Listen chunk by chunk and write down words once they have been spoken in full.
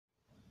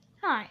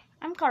Hi,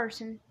 I'm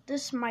Carson.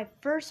 This is my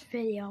first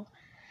video,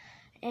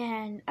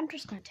 and I'm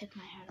just gonna take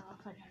my hat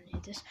off. I don't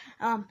need this.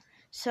 I'm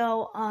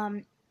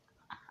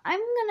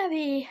gonna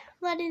be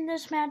letting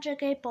this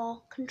magic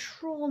 8-ball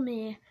control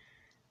me,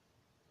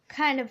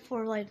 kind of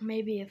for like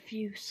maybe a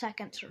few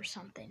seconds or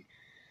something.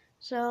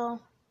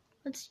 So,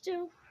 let's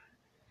do.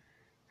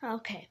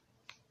 Okay,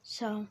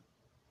 so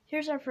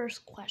here's our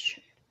first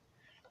question: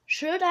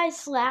 should I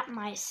slap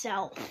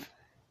myself?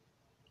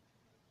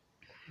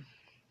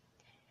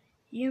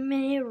 You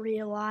may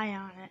rely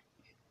on it.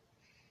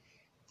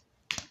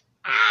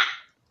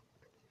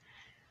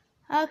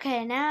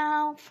 Okay,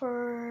 now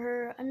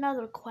for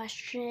another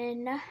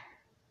question.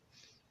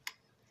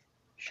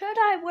 Should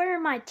I wear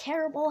my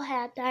terrible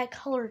hat that I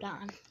colored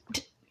on?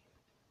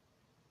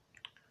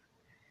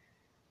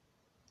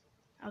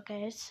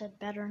 Okay, it said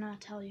better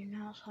not tell you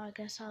now, so I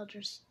guess I'll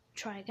just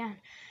try again.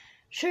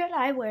 Should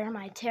I wear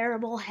my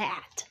terrible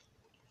hat?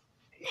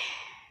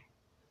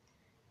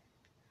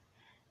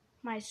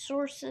 My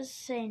sources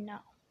say no.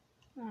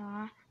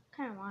 Aw,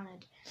 kinda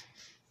wanted.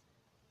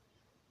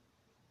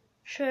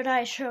 Should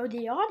I show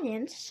the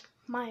audience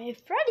my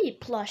Freddy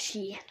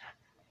plushie?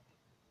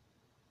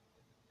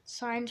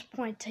 Signs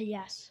point to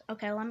yes.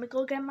 Okay, let me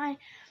go get my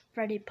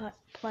Freddy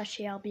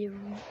plushie. I'll be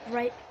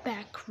right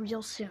back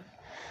real soon.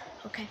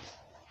 Okay.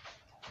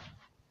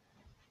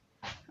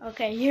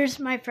 Okay, here's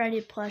my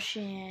Freddy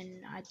plushie,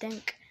 and I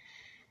think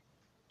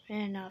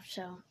enough,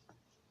 so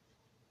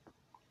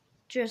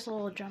just a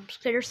little jump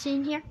scare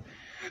scene here.